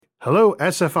Hello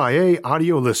SFIA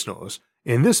audio listeners.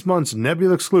 In this month's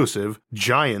Nebula exclusive,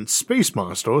 Giant Space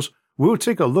Monsters, we'll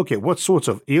take a look at what sorts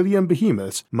of alien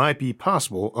behemoths might be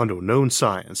possible under known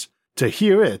science. To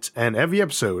hear it and every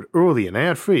episode early and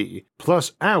ad-free,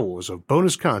 plus hours of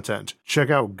bonus content, check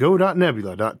out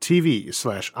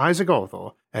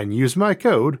go.nebula.tv/IsaacArthur and use my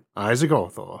code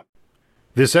IsaacArthur.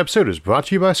 This episode is brought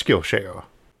to you by Skillshare.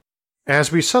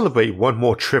 As we celebrate one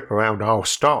more trip around our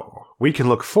star, we can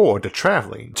look forward to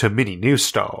traveling to many new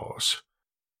stars.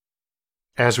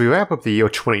 As we wrap up the year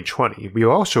 2020, we are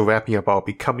also wrapping up our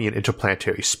Becoming an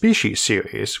Interplanetary Species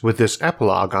series with this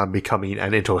epilogue on becoming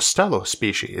an interstellar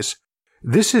species.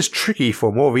 This is tricky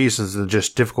for more reasons than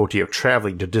just difficulty of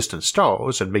traveling to distant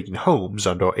stars and making homes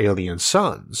under alien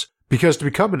suns, because to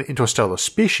become an interstellar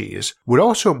species would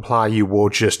also imply you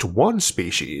were just one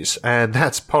species, and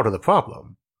that's part of the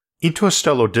problem.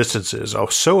 Interstellar distances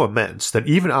are so immense that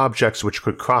even objects which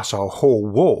could cross our whole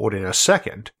world in a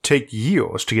second take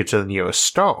years to get to the nearest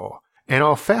star, and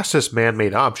our fastest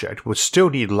man-made object would still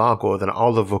need longer than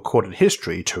all of recorded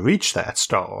history to reach that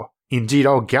star. Indeed,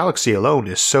 our galaxy alone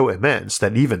is so immense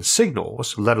that even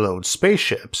signals, let alone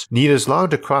spaceships, need as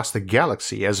long to cross the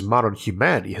galaxy as modern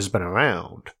humanity has been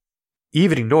around.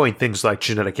 Even ignoring things like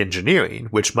genetic engineering,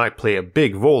 which might play a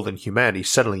big role in humanity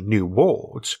settling new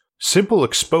worlds, simple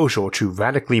exposure to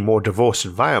radically more diverse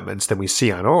environments than we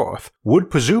see on Earth would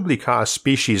presumably cause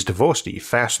species diversity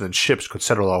faster than ships could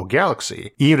settle our galaxy,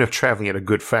 even if traveling at a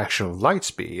good fraction of light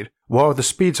speed, while the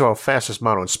speeds of our fastest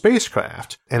modern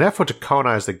spacecraft, an effort to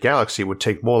colonize the galaxy would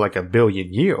take more like 1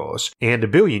 billion years, and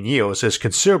 1 billion years is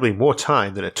considerably more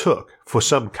time than it took for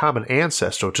some common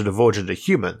ancestor to diverge into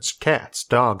humans, cats,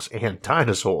 dogs, and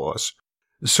dinosaurs.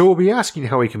 So we'll be asking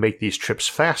how we can make these trips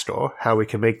faster, how we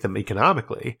can make them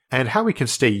economically, and how we can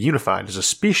stay unified as a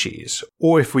species,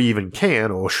 or if we even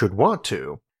can or should want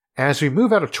to. As we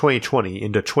move out of 2020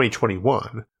 into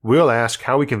 2021, we'll ask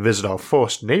how we can visit our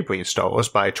first neighboring stars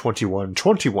by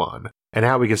 2121, and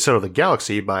how we can settle the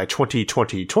galaxy by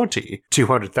 2020,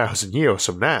 200,000 years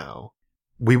from now.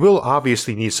 We will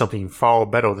obviously need something far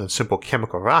better than simple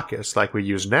chemical rockets like we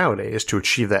use nowadays to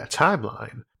achieve that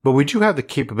timeline, but we do have the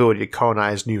capability to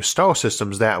colonize new star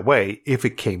systems that way if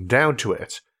it came down to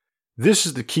it. This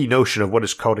is the key notion of what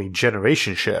is called a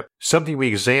generation ship, something we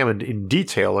examined in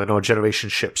detail in our generation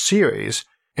ship series,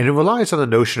 and it relies on the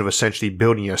notion of essentially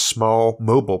building a small,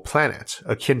 mobile planet,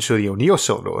 akin to the O'Neill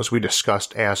cylinders we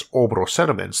discussed as orbital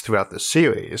settlements throughout the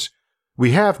series.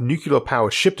 We have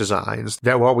nuclear-powered ship designs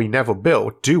that, while we never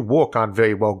built, do work on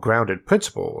very well-grounded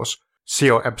principles, see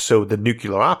our episode The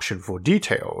Nuclear Option for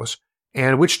details,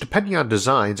 and which, depending on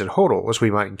designs and hurdles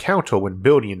we might encounter when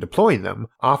building and deploying them,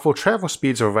 offer travel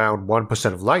speeds of around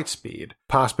 1% of light speed,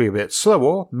 possibly a bit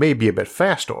slower, maybe a bit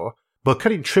faster, but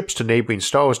cutting trips to neighboring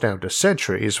stars down to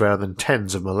centuries rather than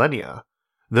tens of millennia.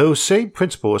 Those same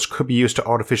principles could be used to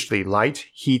artificially light,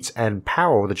 heat, and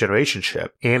power the generation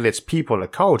ship and its people and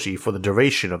ecology for the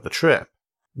duration of the trip.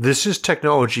 This is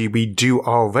technology we do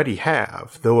already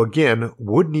have, though again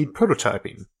would need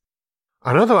prototyping.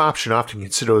 Another option often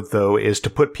considered, though, is to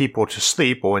put people to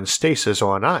sleep or in stasis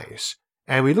or on ice,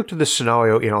 and we looked at this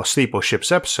scenario in our Sleeper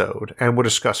Ships episode and will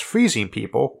discuss freezing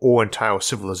people or entire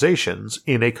civilizations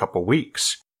in a couple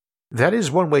weeks. That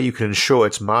is one way you can ensure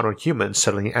it's modern humans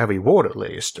settling every world at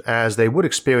least, as they would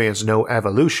experience no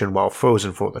evolution while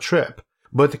frozen for the trip.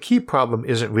 But the key problem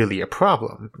isn't really a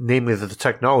problem, namely that the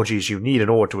technologies you need in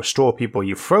order to restore people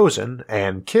you've frozen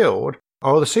and killed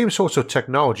are the same sorts of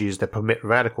technologies that permit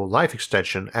radical life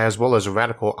extension as well as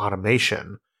radical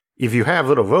automation. If you have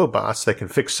little robots that can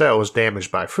fix cells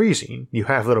damaged by freezing, you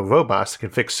have little robots that can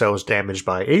fix cells damaged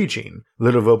by aging,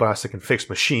 little robots that can fix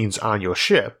machines on your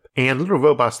ship, and little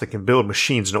robots that can build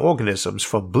machines and organisms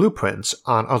from blueprints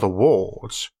on other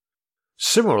worlds.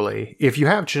 Similarly, if you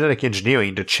have genetic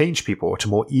engineering to change people to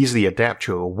more easily adapt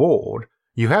to your world,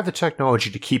 you have the technology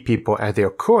to keep people at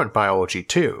their current biology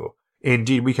too.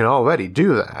 Indeed, we can already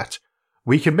do that.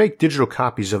 We can make digital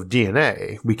copies of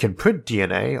DNA, we can print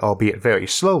DNA, albeit very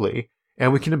slowly,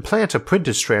 and we can implant a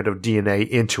printed strand of DNA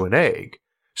into an egg.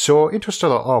 So our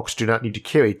interstellar arcs do not need to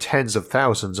carry tens of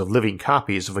thousands of living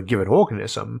copies of a given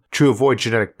organism to avoid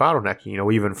genetic bottlenecking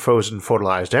or even frozen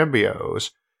fertilized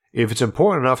embryos. If it's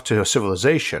important enough to a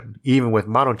civilization, even with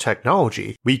modern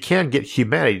technology, we can get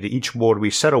humanity to each world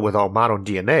we settle with our modern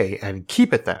DNA and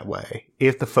keep it that way,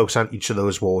 if the folks on each of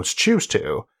those worlds choose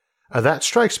to. That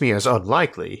strikes me as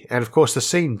unlikely, and of course the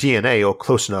same DNA or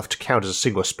close enough to count as a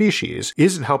single species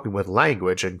isn't helping with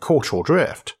language and cultural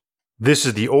drift. This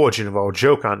is the origin of our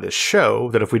joke on this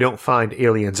show that if we don't find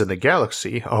aliens in the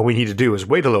galaxy, all we need to do is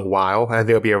wait a little while and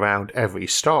they'll be around every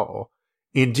star.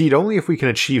 Indeed, only if we can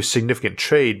achieve significant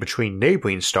trade between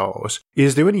neighboring stars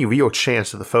is there any real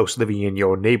chance that the folks living in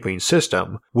your neighboring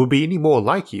system will be any more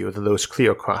like you than those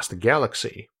clear across the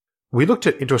galaxy. We looked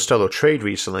at interstellar trade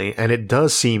recently, and it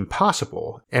does seem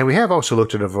possible, and we have also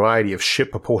looked at a variety of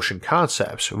ship propulsion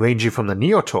concepts ranging from the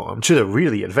near-term to the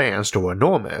really advanced or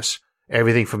enormous,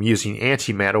 everything from using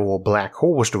antimatter or black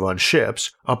holes to run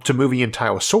ships, up to moving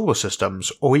entire solar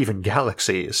systems or even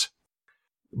galaxies.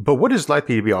 But what is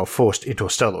likely to be our first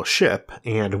interstellar ship,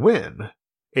 and when?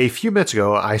 A few minutes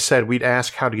ago I said we'd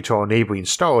ask how to get to our neighboring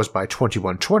stars by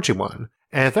 2121,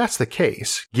 and if that's the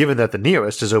case, given that the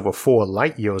nearest is over 4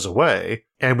 light-years away,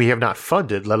 and we have not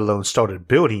funded let alone started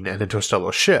building an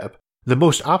interstellar ship, the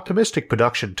most optimistic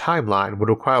production timeline would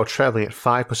require traveling at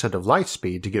 5% of light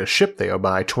speed to get a ship there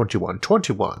by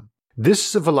 2121. This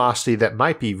is a velocity that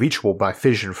might be reachable by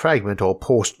fission fragment or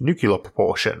post-nuclear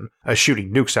propulsion, as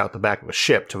shooting nukes out the back of a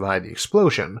ship to ride the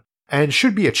explosion, and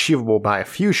should be achievable by a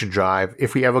fusion drive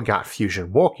if we ever got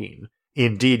fusion working.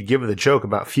 Indeed, given the joke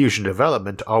about fusion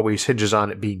development always hinges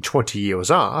on it being 20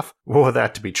 years off, were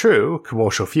that to be true,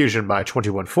 commercial fusion by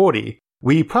 2140,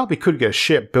 we probably could get a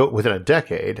ship built within a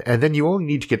decade, and then you only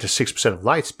need to get to 6% of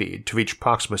light speed to reach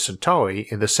Proxima Centauri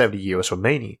in the 70 years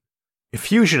remaining. If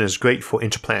fusion is great for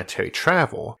interplanetary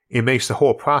travel, it makes the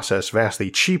whole process vastly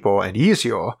cheaper and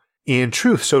easier. In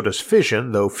truth, so does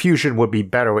fission, though fusion would be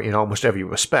better in almost every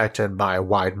respect and by a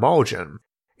wide margin.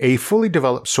 A fully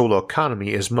developed solar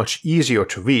economy is much easier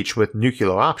to reach with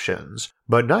nuclear options,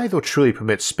 but neither truly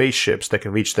permits spaceships that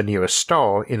can reach the nearest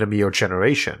star in a mere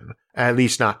generation, at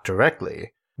least not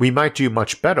directly. We might do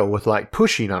much better with light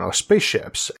pushing on our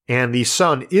spaceships, and the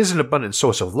sun is an abundant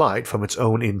source of light from its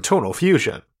own internal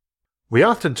fusion. We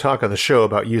often talk on the show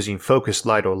about using focused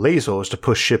light or lasers to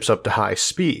push ships up to high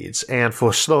speeds, and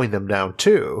for slowing them down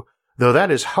too, though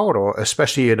that is harder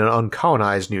especially in an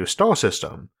uncolonized new star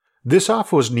system. This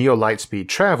offers near light speed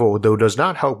travel, though does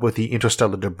not help with the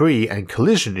interstellar debris and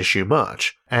collision issue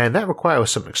much, and that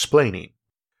requires some explaining.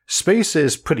 Space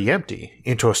is pretty empty,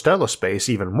 interstellar space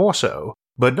even more so,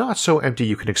 but not so empty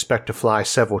you can expect to fly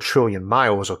several trillion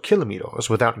miles or kilometers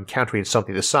without encountering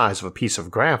something the size of a piece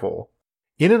of gravel.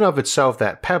 In and of itself,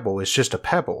 that pebble is just a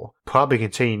pebble, probably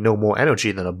containing no more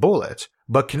energy than a bullet,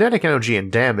 but kinetic energy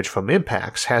and damage from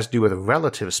impacts has to do with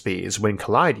relative speeds when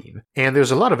colliding, and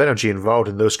there's a lot of energy involved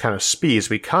in those kind of speeds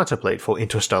we contemplate for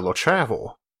interstellar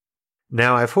travel.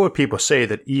 Now, I've heard people say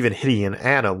that even hitting an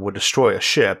atom would destroy a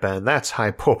ship, and that's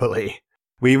hyperbole.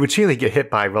 We routinely get hit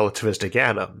by relativistic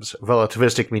atoms,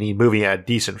 relativistic meaning moving at a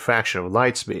decent fraction of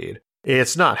light speed.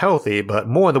 It's not healthy, but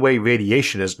more in the way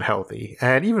radiation isn't healthy,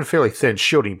 and even fairly thin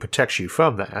shielding protects you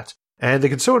from that, and the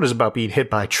concern is about being hit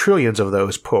by trillions of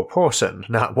those per person,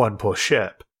 not one per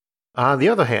ship. On the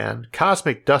other hand,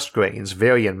 cosmic dust grains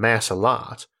vary in mass a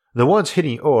lot. The ones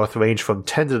hitting Earth range from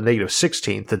 10 to the negative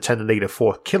 16th to 10 to the negative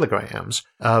 4th kilograms,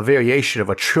 a variation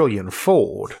of a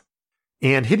trillion-fold.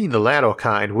 And hitting the latter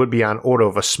kind would be on order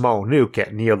of a small nuke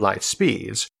at near light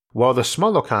speeds, while the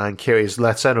smaller kind carries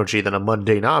less energy than a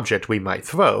mundane object we might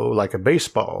throw, like a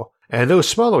baseball, and those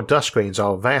smaller dust grains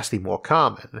are vastly more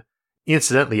common.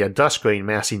 Incidentally, a dust grain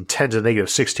massing 10 to the negative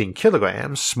 16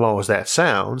 kilograms, small as that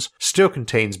sounds, still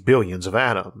contains billions of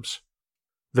atoms.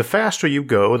 The faster you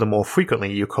go, the more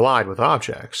frequently you collide with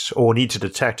objects, or need to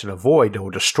detect and avoid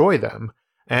or destroy them,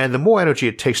 and the more energy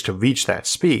it takes to reach that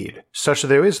speed, such that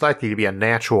there is likely to be a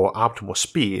natural optimal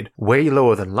speed way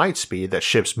lower than light speed that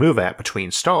ships move at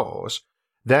between stars.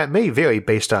 That may vary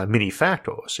based on many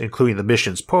factors, including the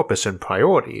mission's purpose and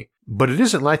priority, but it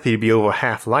isn't likely to be over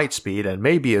half light speed and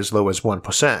may be as low as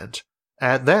 1%.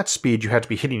 At that speed you have to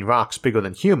be hitting rocks bigger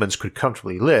than humans could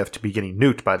comfortably lift to be getting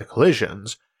nuked by the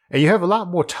collisions, and you have a lot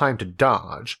more time to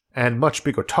dodge, and much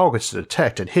bigger targets to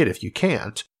detect and hit if you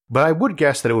can't. But I would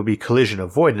guess that it would be collision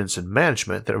avoidance and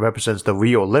management that represents the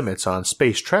real limits on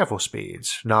space travel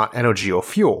speeds, not energy or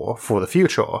fuel, for the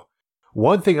future.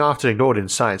 One thing often ignored in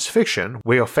science fiction,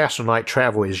 where faster light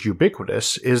travel is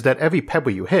ubiquitous, is that every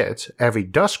pebble you hit, every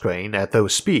dust grain at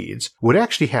those speeds, would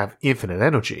actually have infinite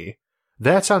energy.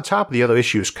 That's on top of the other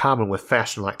issues common with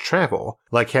faster light travel,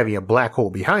 like having a black hole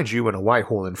behind you and a white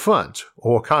hole in front,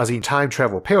 or causing time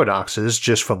travel paradoxes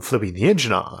just from flipping the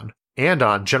engine on, and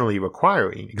on generally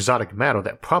requiring exotic matter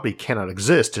that probably cannot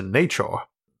exist in nature.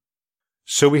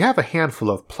 So we have a handful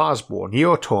of plausible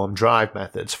near-term drive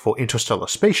methods for interstellar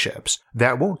spaceships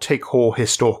that won't take whole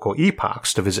historical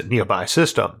epochs to visit nearby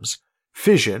systems.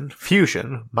 Fission,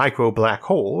 fusion, micro-black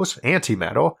holes,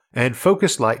 antimatter, and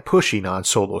focused light pushing on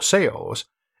solar sails,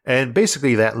 and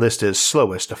basically that list is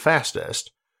slowest to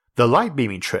fastest. The light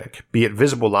beaming trick, be it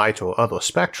visible light or other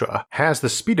spectra, has the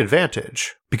speed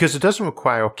advantage because it doesn't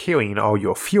require carrying all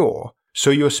your fuel, so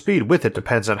your speed with it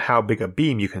depends on how big a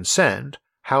beam you can send,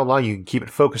 how long you can keep it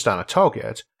focused on a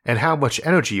target, and how much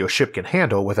energy your ship can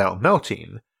handle without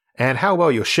melting, and how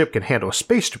well your ship can handle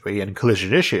space debris and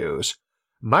collision issues.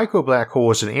 Micro black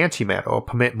holes and antimatter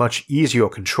permit much easier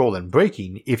control and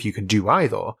braking if you can do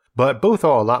either, but both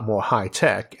are a lot more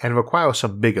high-tech and require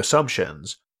some big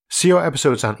assumptions. See our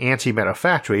episodes on antimatter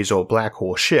factories or black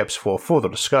hole ships for further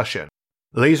discussion.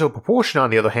 Laser propulsion, on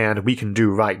the other hand, we can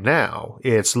do right now.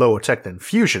 It's lower tech than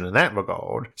fusion in that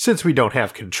regard, since we don't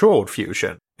have controlled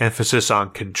fusion. Emphasis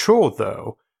on controlled,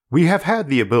 though. We have had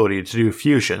the ability to do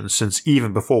fusion since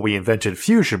even before we invented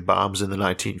fusion bombs in the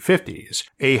 1950s.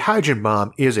 A hydrogen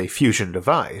bomb is a fusion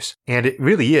device, and it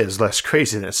really is less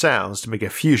crazy than it sounds to make a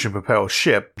fusion-propelled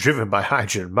ship driven by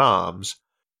hydrogen bombs.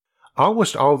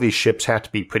 Almost all of these ships have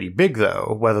to be pretty big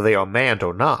though, whether they are manned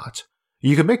or not.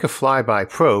 You can make a flyby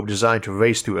probe designed to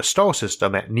race through a star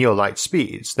system at near-light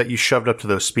speeds that you shoved up to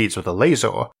those speeds with a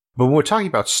laser, but when we're talking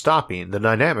about stopping, the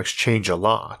dynamics change a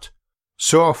lot.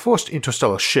 So our first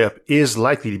interstellar ship is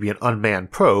likely to be an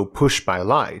unmanned probe pushed by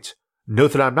light.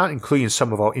 Note that I'm not including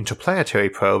some of our interplanetary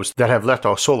probes that have left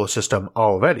our solar system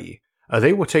already.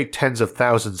 They will take tens of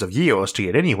thousands of years to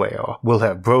get anywhere, will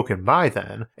have broken by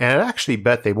then, and I'd actually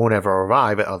bet they won't ever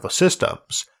arrive at other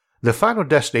systems. The final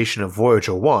destination of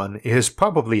Voyager 1 is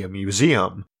probably a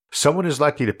museum. Someone is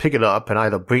likely to pick it up and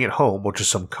either bring it home or to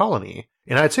some colony,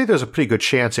 and I'd say there's a pretty good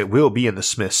chance it will be in the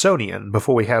Smithsonian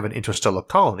before we have an interstellar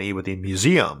colony with a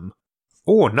museum.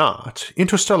 Or not,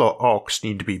 interstellar arcs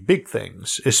need to be big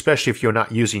things, especially if you're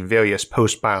not using various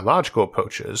post-biological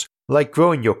approaches, like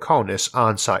growing your colonists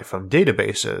on-site from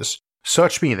databases.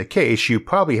 Such being the case, you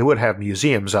probably would have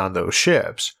museums on those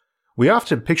ships. We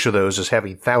often picture those as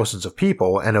having thousands of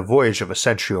people and a voyage of a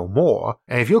century or more,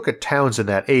 and if you look at towns in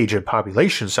that age and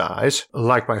population size,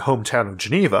 like my hometown of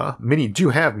Geneva, many do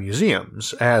have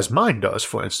museums, as mine does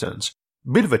for instance.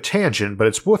 Bit of a tangent, but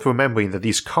it's worth remembering that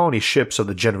these colony ships of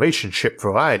the generation ship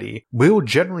variety will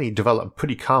generally develop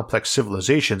pretty complex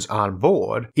civilizations on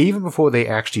board even before they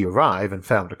actually arrive and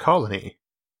found a colony.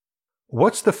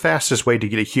 What's the fastest way to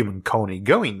get a human colony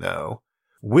going, though?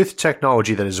 With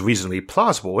technology that is reasonably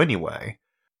plausible anyway.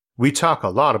 We talk a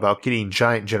lot about getting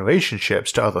giant generation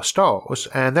ships to other stars,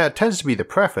 and that tends to be the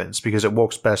preference because it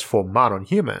works best for modern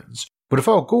humans. But if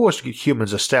our goal is to get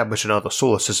humans established in other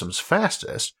solar systems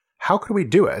fastest, how could we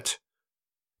do it?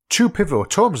 Two pivotal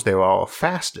terms there are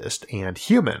fastest and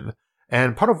human,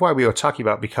 and part of why we are talking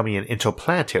about becoming an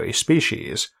interplanetary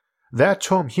species. That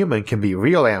term human can be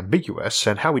real ambiguous,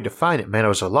 and how we define it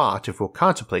matters a lot if we're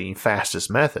contemplating fastest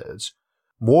methods.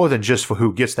 More than just for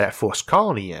who gets that first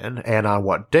colony in, and on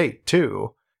what date,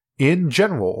 too. In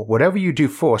general, whatever you do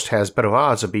first has better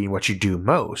odds of being what you do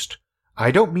most. I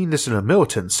don't mean this in a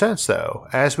militant sense though,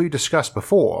 as we discussed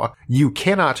before, you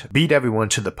cannot beat everyone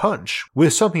to the punch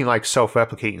with something like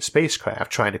self-replicating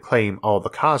spacecraft trying to claim all the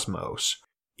cosmos.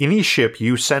 Any ship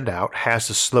you send out has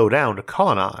to slow down to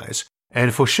colonize,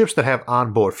 and for ships that have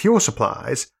onboard fuel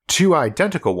supplies, two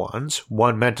identical ones,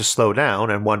 one meant to slow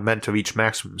down and one meant to reach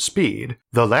maximum speed,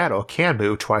 the latter can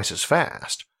move twice as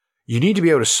fast. You need to be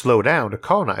able to slow down to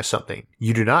colonize something,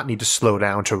 you do not need to slow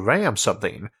down to ram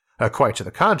something. Quite to the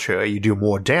contrary, you do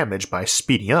more damage by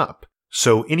speeding up.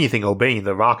 So anything obeying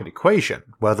the rocket equation,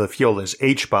 whether the fuel is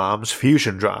H-bombs,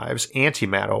 fusion drives,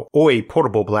 antimatter, or a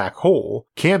portable black hole,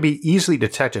 can be easily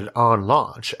detected on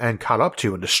launch and caught up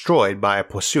to and destroyed by a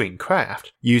pursuing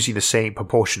craft using the same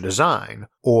propulsion design,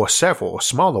 or several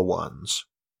smaller ones.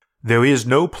 There is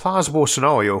no plausible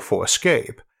scenario for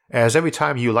escape, as every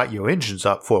time you light your engines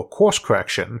up for a course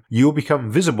correction, you will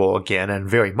become visible again and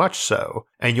very much so,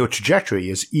 and your trajectory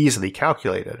is easily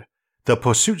calculated. The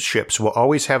pursuit ships will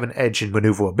always have an edge in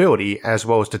maneuverability as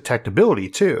well as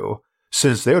detectability too,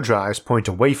 since their drives point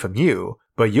away from you,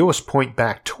 but yours point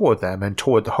back toward them and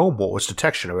toward the homeworld's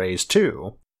detection arrays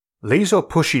too. Laser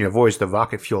pushing avoids the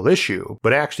rocket fuel issue,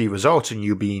 but actually results in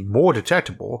you being more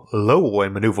detectable, lower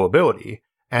in maneuverability,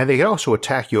 and they can also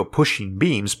attack your pushing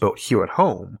beams built here at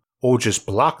home, or just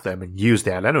block them and use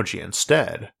that energy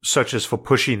instead, such as for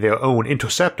pushing their own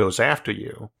interceptors after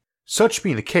you. Such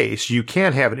being the case, you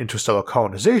can have an interstellar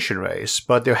colonization race,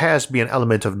 but there has to be an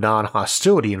element of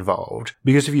non-hostility involved,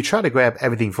 because if you try to grab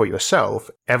everything for yourself,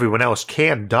 everyone else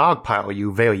can dogpile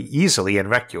you very easily and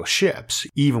wreck your ships,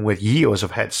 even with years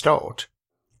of head start.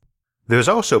 There's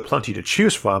also plenty to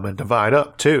choose from and divide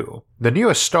up too. The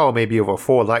nearest star may be over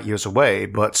 4 light-years away,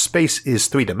 but space is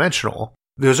 3-dimensional.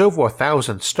 There's over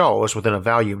 1,000 stars within a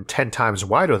volume 10 times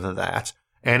wider than that,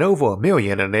 and over 1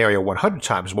 million in an area 100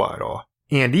 times wider.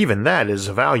 And even that is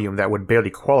a volume that would barely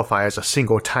qualify as a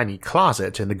single tiny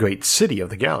closet in the great city of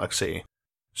the galaxy.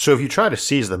 So if you try to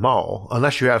seize them all,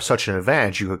 unless you have such an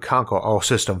advantage you could conquer all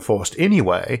system first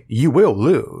anyway, you will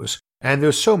lose, and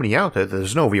there's so many out there that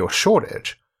there's no real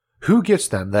shortage. Who gets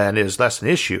them then is less an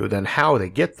issue than how they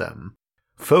get them.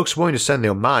 Folks willing to send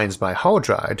their minds by hard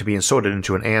drive to be inserted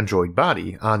into an android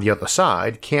body on the other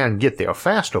side can get there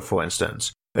faster, for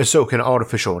instance, and so can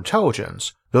artificial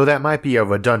intelligence, though that might be a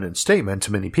redundant statement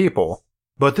to many people.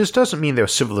 But this doesn't mean their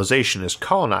civilization is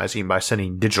colonizing by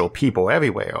sending digital people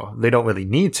everywhere. They don't really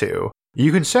need to.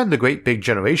 You can send the great big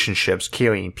generation ships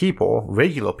carrying people,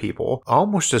 regular people,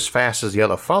 almost as fast as the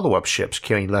other follow-up ships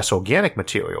carrying less organic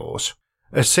materials.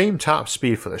 The same top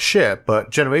speed for the ship,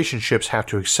 but generation ships have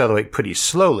to accelerate pretty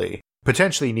slowly,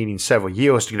 potentially needing several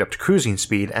years to get up to cruising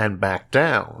speed and back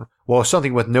down, while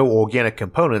something with no organic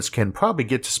components can probably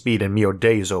get to speed in mere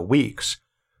days or weeks.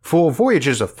 For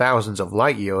voyages of thousands of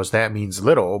light years that means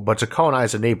little, but to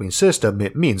colonize a neighboring system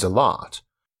it means a lot.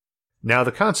 Now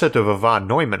the concept of a von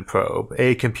Neumann probe,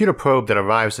 a computer probe that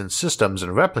arrives in systems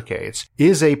and replicates,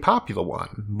 is a popular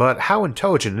one, but how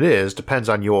intelligent it is depends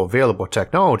on your available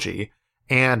technology,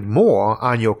 and more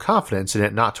on your confidence in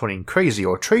it not turning crazy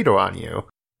or traitor on you.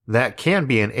 That can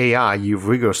be an AI you've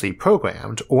rigorously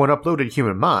programmed, or an uploaded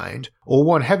human mind, or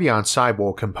one heavy on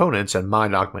cyborg components and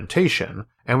mind augmentation,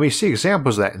 and we see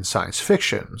examples of that in science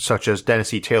fiction, such as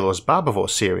Dennis E. Taylor's Babaverse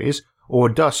series, or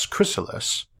Dust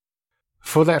Chrysalis.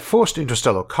 For that first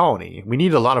interstellar colony, we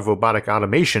need a lot of robotic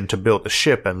automation to build the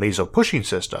ship and laser pushing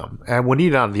system, and we'll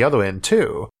need it on the other end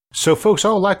too, so folks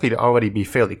are likely to already be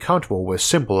fairly comfortable with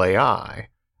simple AI.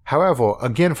 However,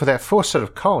 again for that first set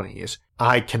of colonies,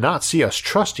 I cannot see us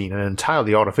trusting an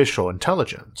entirely artificial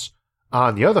intelligence.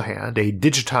 On the other hand, a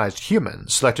digitized human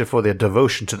selected for their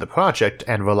devotion to the project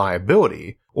and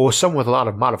reliability, or someone with a lot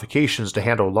of modifications to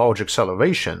handle large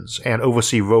accelerations and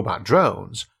oversee robot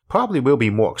drones, probably will be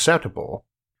more acceptable.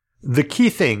 The key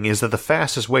thing is that the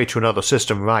fastest way to another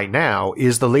system right now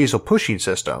is the laser pushing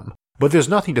system, but there's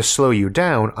nothing to slow you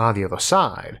down on the other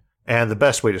side, and the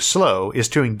best way to slow is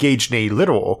to engage in a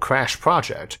literal crash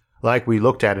project, like we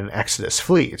looked at in Exodus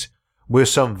Fleet, where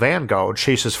some vanguard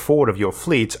chases forward of your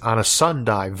fleet on a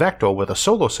sun-dive vector with a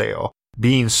solar sail,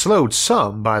 being slowed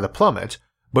some by the plummet,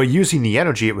 but using the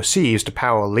energy it receives to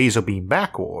power a laser beam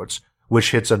backwards,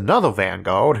 which hits another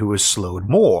vanguard who is slowed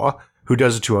more, who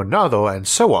does it to another, and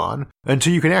so on,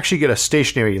 until you can actually get a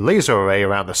stationary laser array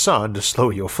around the sun to slow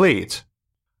your fleet.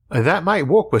 That might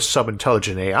work with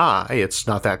sub-intelligent AI, it's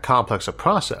not that complex a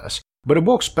process, but it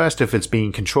works best if it's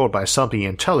being controlled by something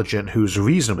intelligent who's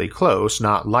reasonably close,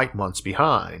 not light months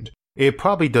behind. It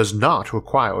probably does not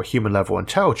require human-level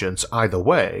intelligence either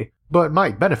way, but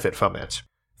might benefit from it.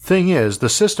 Thing is, the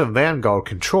system Vanguard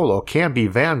controller can be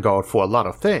Vanguard for a lot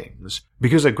of things,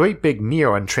 because a great big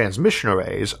mirror and transmission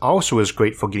arrays also is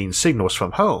great for getting signals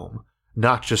from home,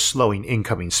 not just slowing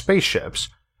incoming spaceships,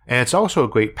 and it's also a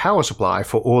great power supply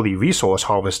for early resource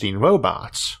harvesting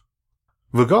robots.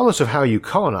 Regardless of how you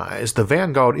colonize, the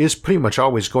Vanguard is pretty much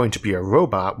always going to be a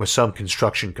robot with some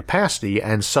construction capacity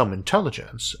and some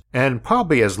intelligence, and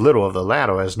probably as little of the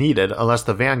latter as needed unless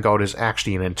the Vanguard is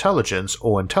actually an intelligence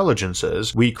or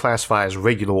intelligences we classify as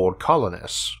regular old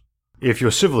colonists. If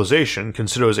your civilization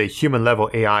considers a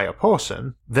human-level AI a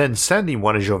person, then sending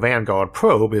one as your Vanguard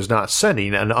probe is not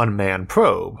sending an unmanned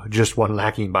probe, just one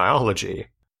lacking biology.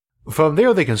 From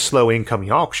there they can slow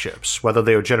incoming ARC ships, whether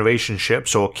they are generation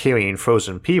ships or carrying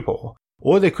frozen people,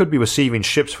 or they could be receiving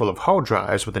ships full of hard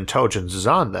drives with intelligences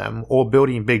on them, or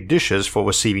building big dishes for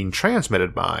receiving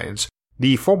transmitted minds.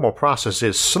 The former process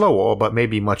is slower but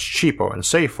maybe much cheaper and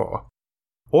safer.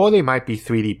 Or they might be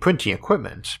 3D printing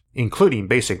equipment, including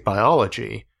basic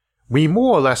biology. We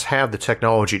more or less have the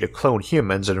technology to clone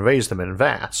humans and raise them in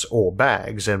vats or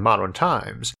bags in modern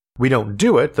times. We don't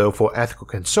do it, though, for ethical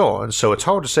concerns, so it's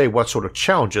hard to say what sort of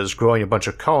challenges growing a bunch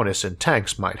of colonists in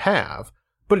tanks might have,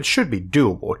 but it should be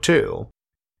doable too.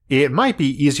 It might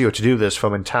be easier to do this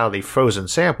from entirely frozen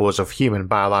samples of human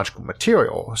biological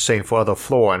material, same for other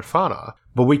flora and fauna,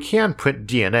 but we can print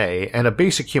DNA, and a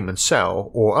basic human cell,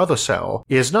 or other cell,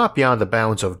 is not beyond the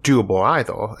bounds of doable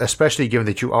either, especially given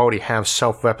that you already have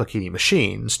self-replicating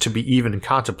machines to be even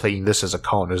contemplating this as a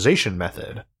colonization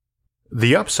method.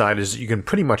 The upside is that you can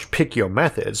pretty much pick your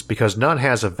methods because none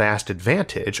has a vast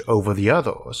advantage over the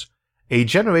others. A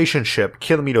generation ship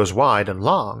kilometers wide and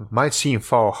long might seem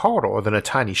far harder than a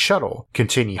tiny shuttle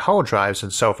containing hard drives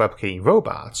and self-replicating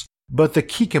robots, but the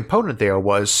key component there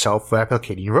was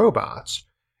self-replicating robots.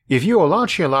 If you are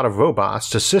launching a lot of robots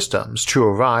to systems to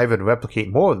arrive and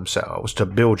replicate more of themselves to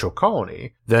build your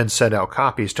colony, then send out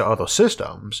copies to other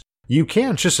systems, you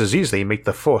can just as easily make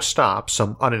the first stop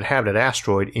some uninhabited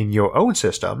asteroid in your own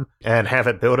system and have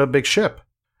it build a big ship.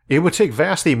 It would take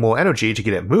vastly more energy to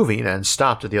get it moving and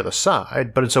stopped at the other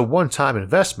side, but it's a one-time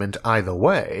investment either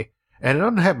way, and an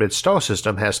uninhabited star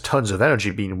system has tons of energy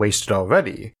being wasted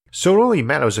already, so it only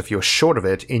matters if you're short of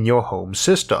it in your home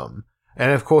system.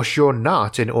 And of course you're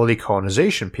not in early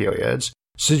colonization periods,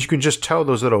 since you can just tell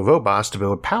those little robots to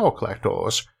build power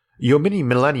collectors. You're many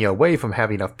millennia away from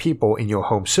having enough people in your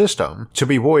home system to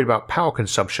be worried about power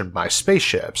consumption by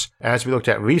spaceships, as we looked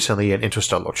at recently in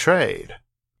Interstellar Trade.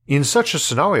 In such a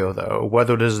scenario though,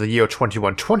 whether it is the year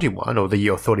 2121 or the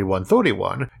year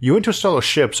 3131, your interstellar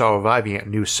ships are arriving at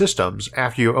new systems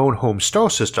after your own home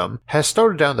star system has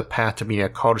started down the path to being a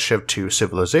Kardashev II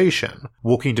civilization,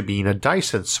 working to being a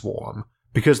Dyson swarm,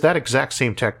 because that exact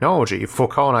same technology for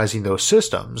colonizing those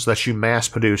systems lets you mass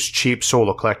produce cheap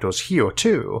solar collectors here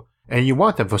too, and you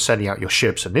want them for sending out your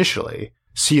ships initially.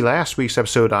 See last week's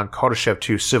episode on Kardashev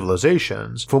II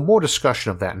civilizations for more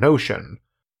discussion of that notion.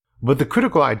 But the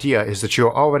critical idea is that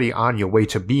you're already on your way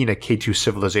to being a K2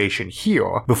 civilization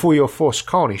here before your first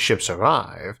colony ships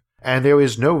arrive, and there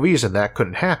is no reason that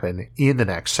couldn't happen in the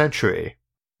next century.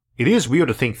 It is weird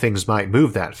to think things might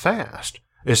move that fast,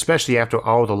 especially after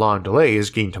all the long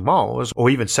delays getting to Mars or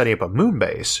even setting up a moon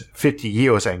base, 50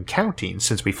 years and counting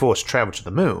since we first traveled to the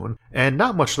moon, and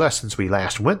not much less since we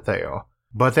last went there.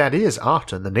 But that is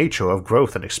often the nature of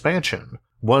growth and expansion.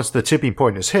 Once the tipping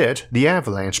point is hit, the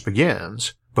avalanche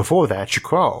begins. Before that, you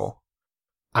crawl.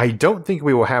 I don't think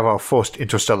we will have our first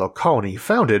interstellar colony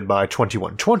founded by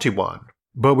 2121,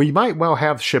 but we might well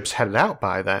have ships headed out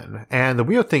by then, and the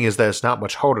weird thing is that it's not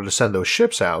much harder to send those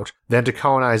ships out than to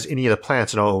colonize any of the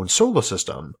planets in our own solar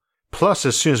system. Plus,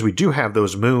 as soon as we do have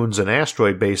those moons and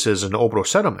asteroid bases and orbital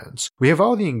settlements, we have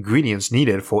all the ingredients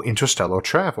needed for interstellar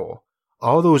travel.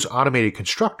 All those automated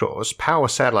constructors, power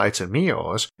satellites and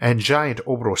mirrors, and giant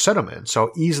orbital settlements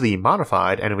are easily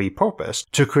modified and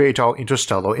repurposed to create our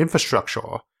interstellar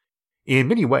infrastructure. In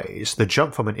many ways, the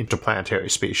jump from an interplanetary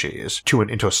species to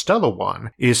an interstellar one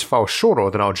is far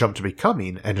shorter than our jump to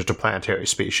becoming an interplanetary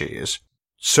species.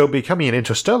 So becoming an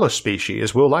interstellar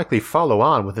species will likely follow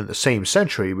on within the same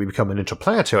century we become an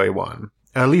interplanetary one.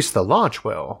 At least the launch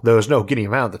will, there is no getting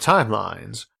around the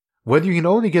timelines. Whether you can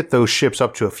only get those ships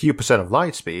up to a few percent of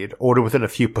light speed, or to within a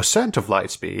few percent of light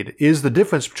speed, is the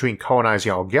difference between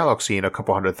colonizing our galaxy in a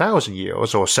couple 100,000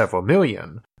 years or several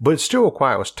million, but it still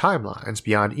requires timelines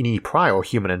beyond any prior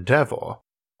human endeavor.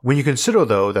 When you consider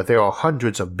though that there are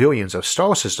hundreds of billions of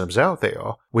star systems out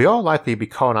there, we are likely to be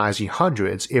colonizing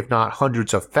hundreds if not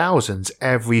hundreds of thousands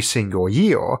every single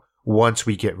year once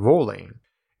we get rolling.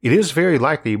 It is very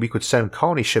likely we could send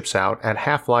colony ships out at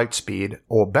half light speed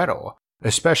or better,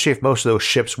 especially if most of those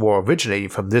ships were originating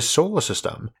from this solar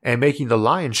system and making the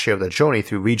lion's share of the journey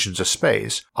through regions of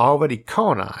space already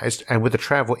colonized and with the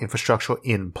travel infrastructure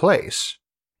in place.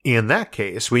 In that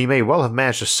case, we may well have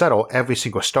managed to settle every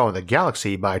single star in the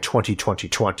galaxy by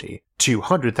 2020,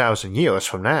 200,000 years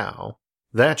from now.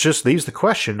 That just leaves the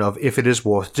question of if it is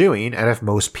worth doing and if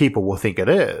most people will think it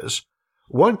is.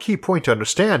 One key point to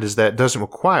understand is that it doesn't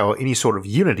require any sort of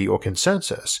unity or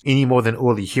consensus, any more than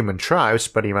early human tribes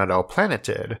spreading around our planet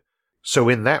did. So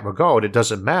in that regard, it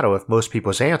doesn't matter if most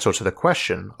people's answer to the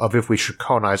question of if we should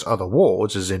colonize other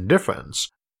worlds is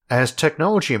indifference. As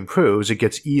technology improves, it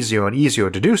gets easier and easier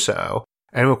to do so,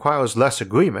 and requires less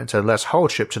agreement and less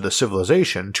hardship to the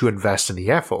civilization to invest in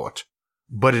the effort.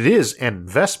 But it is an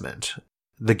investment.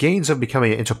 The gains of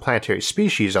becoming an interplanetary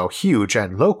species are huge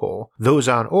and local, those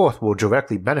on Earth will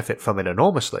directly benefit from it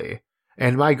enormously,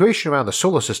 and migration around the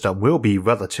solar system will be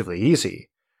relatively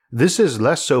easy. This is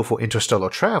less so for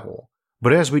interstellar travel,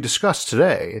 but as we discussed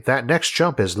today, that next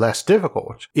jump is less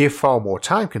difficult, if far more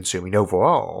time-consuming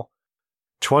overall.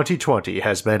 2020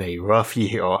 has been a rough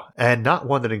year, and not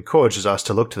one that encourages us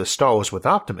to look to the stars with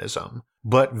optimism,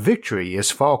 but victory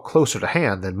is far closer to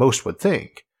hand than most would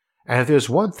think. And if there's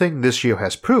one thing this year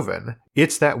has proven,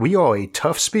 it's that we are a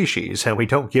tough species and we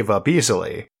don't give up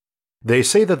easily. They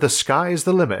say that the sky is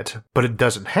the limit, but it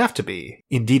doesn't have to be.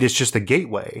 Indeed, it's just a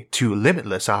gateway to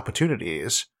limitless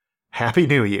opportunities. Happy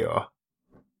New Year!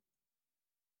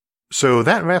 So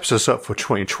that wraps us up for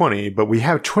 2020, but we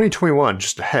have 2021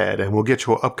 just ahead and we'll get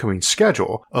to our upcoming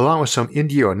schedule along with some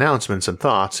in-year announcements and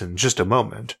thoughts in just a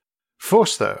moment.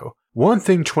 First though, one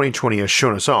thing 2020 has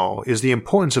shown us all is the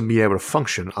importance of being able to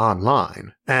function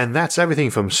online, and that's everything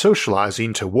from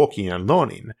socializing to working and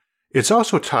learning. It's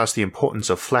also taught us the importance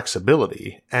of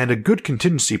flexibility, and a good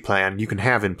contingency plan you can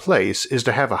have in place is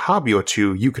to have a hobby or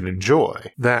two you can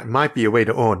enjoy. That might be a way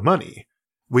to earn money.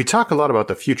 We talk a lot about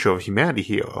the future of humanity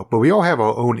here, but we all have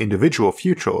our own individual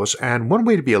futures, and one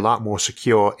way to be a lot more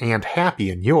secure and happy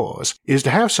in yours is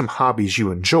to have some hobbies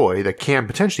you enjoy that can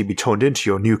potentially be turned into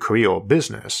your new career or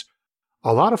business.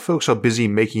 A lot of folks are busy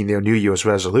making their New Year's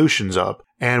resolutions up,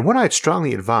 and what I'd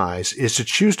strongly advise is to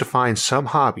choose to find some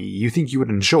hobby you think you would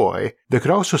enjoy that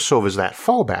could also serve as that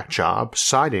fallback job,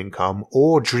 side income,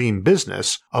 or dream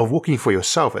business of working for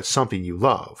yourself at something you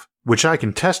love, which I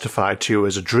can testify to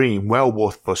as a dream well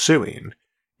worth pursuing.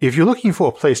 If you're looking for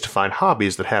a place to find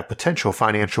hobbies that have potential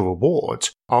financial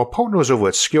rewards, our partners over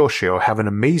at Skillshare have an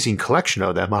amazing collection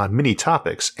of them on many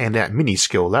topics and at many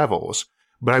skill levels.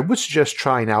 But I would suggest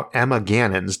trying out Emma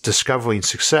Gannon's Discovering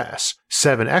Success,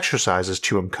 7 exercises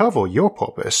to uncover your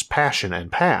purpose, passion,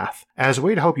 and path, as a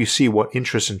way to help you see what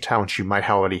interests and talents you might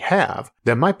already have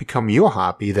that might become your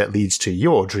hobby that leads to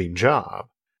your dream job.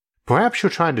 Perhaps you're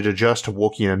trying to adjust to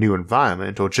working in a new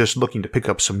environment or just looking to pick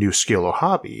up some new skill or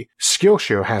hobby.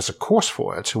 Skillshare has a course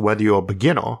for it, whether you're a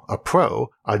beginner, a pro,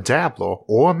 a dabbler,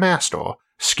 or a master.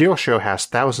 Skillshare has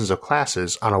thousands of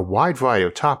classes on a wide variety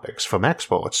of topics from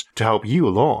experts to help you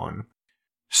learn.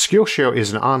 Skillshare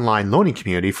is an online learning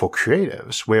community for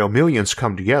creatives where millions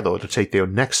come together to take their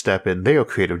next step in their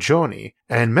creative journey,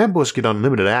 and members get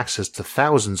unlimited access to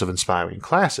thousands of inspiring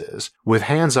classes, with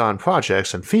hands-on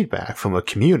projects and feedback from a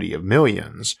community of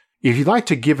millions. If you'd like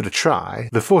to give it a try,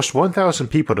 the first 1,000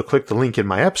 people to click the link in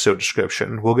my episode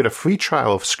description will get a free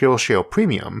trial of Skillshare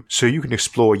Premium so you can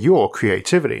explore your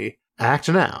creativity. Act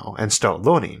now and start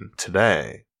learning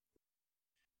today.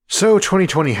 So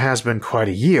 2020 has been quite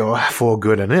a year, for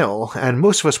good and ill, and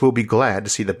most of us will be glad to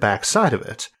see the backside of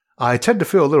it. I tend to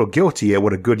feel a little guilty at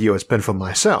what a good year has been for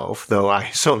myself, though I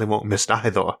certainly won't miss it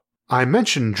either. I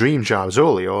mentioned dream jobs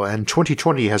earlier, and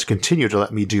 2020 has continued to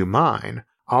let me do mine.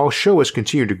 Our show has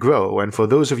continued to grow, and for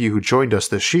those of you who joined us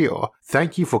this year,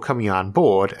 thank you for coming on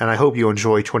board, and I hope you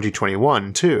enjoy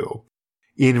 2021 too.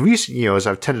 In recent years,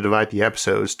 I've tended to write the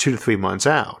episodes 2 to 3 months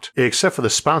out, except for the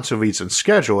sponsor reads and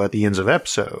schedule at the ends of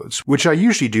episodes, which I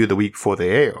usually do the week before they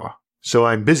air. So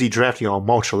I'm busy drafting our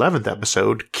March 11th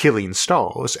episode, Killing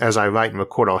Stars, as I write and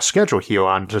record our schedule here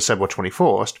on December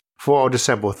 21st for our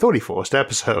December 31st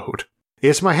episode.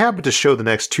 It's my habit to show the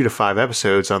next 2 to 5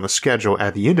 episodes on the schedule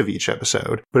at the end of each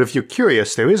episode, but if you're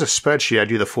curious, there is a spreadsheet I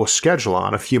do the full schedule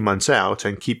on a few months out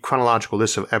and keep chronological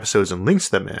lists of episodes and links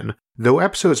them in, though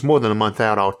episodes more than a month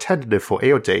out are tentative for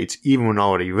air dates even when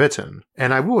already written,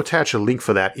 and I will attach a link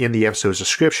for that in the episode's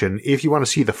description if you want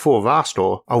to see the full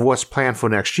roster of what's planned for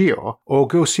next year, or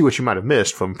go see what you might have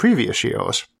missed from previous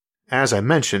years. As I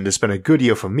mentioned, it's been a good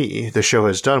year for me, the show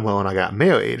has done well and I got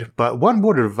married, but one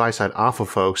word of advice I'd offer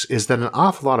folks is that an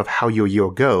awful lot of how your year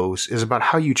goes is about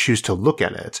how you choose to look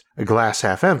at it. A glass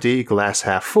half empty, glass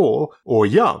half full, or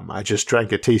yum, I just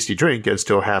drank a tasty drink and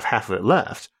still have half of it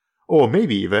left. Or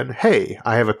maybe even, hey,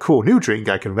 I have a cool new drink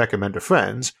I can recommend to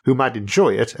friends who might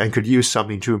enjoy it and could use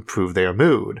something to improve their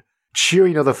mood.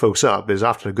 Cheering other folks up is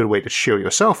often a good way to cheer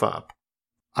yourself up.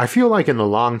 I feel like in the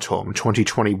long term,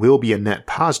 2020 will be a net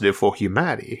positive for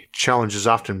humanity. Challenges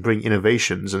often bring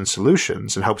innovations and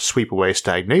solutions and help sweep away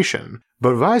stagnation,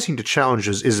 but rising to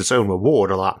challenges is its own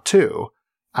reward a lot too.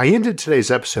 I ended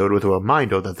today's episode with a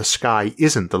reminder that the sky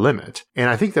isn't the limit, and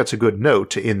I think that's a good note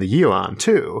to end the year on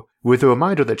too, with a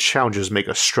reminder that challenges make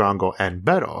us stronger and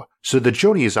better, so the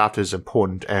journey is often as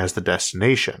important as the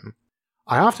destination.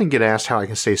 I often get asked how I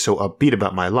can stay so upbeat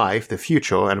about my life, the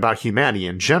future, and about humanity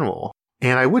in general.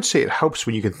 And I would say it helps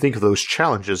when you can think of those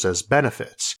challenges as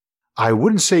benefits. I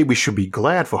wouldn't say we should be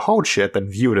glad for hardship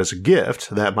and view it as a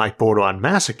gift that might border on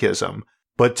masochism,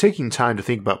 but taking time to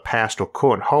think about past or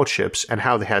current hardships and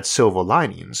how they had silver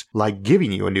linings, like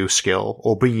giving you a new skill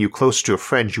or bringing you closer to a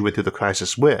friend you went through the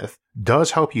crisis with, does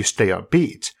help you stay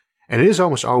upbeat. And it is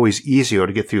almost always easier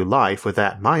to get through life with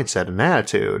that mindset and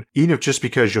attitude, even if just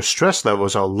because your stress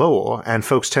levels are lower and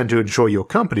folks tend to enjoy your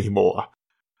company more.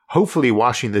 Hopefully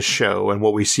watching this show and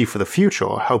what we see for the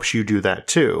future helps you do that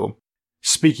too.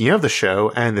 Speaking of the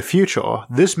show and the future,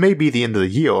 this may be the end of the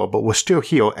year, but we're still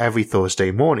here every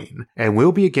Thursday morning, and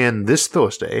we'll be again this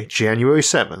Thursday, January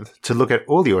 7th, to look at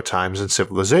earlier times and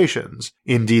civilizations,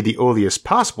 indeed the earliest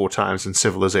possible times and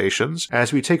civilizations,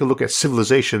 as we take a look at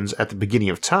civilizations at the beginning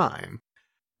of time.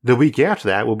 The week after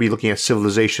that, we'll be looking at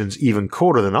civilizations even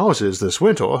colder than ours is this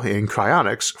winter in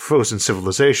Cryonics Frozen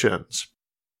Civilizations.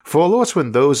 For alerts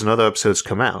when those and other episodes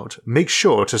come out, make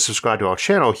sure to subscribe to our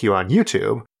channel here on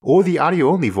YouTube, or the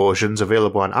audio-only versions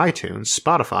available on iTunes,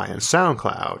 Spotify, and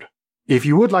SoundCloud. If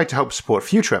you would like to help support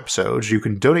future episodes, you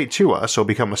can donate to us or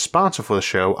become a sponsor for the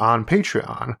show on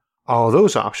Patreon. All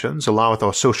those options, along with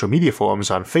our social media forums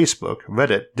on Facebook,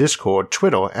 Reddit, Discord,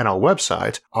 Twitter, and our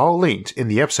website, are linked in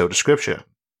the episode description.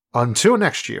 Until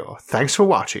next year, thanks for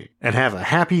watching, and have a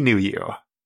Happy New Year!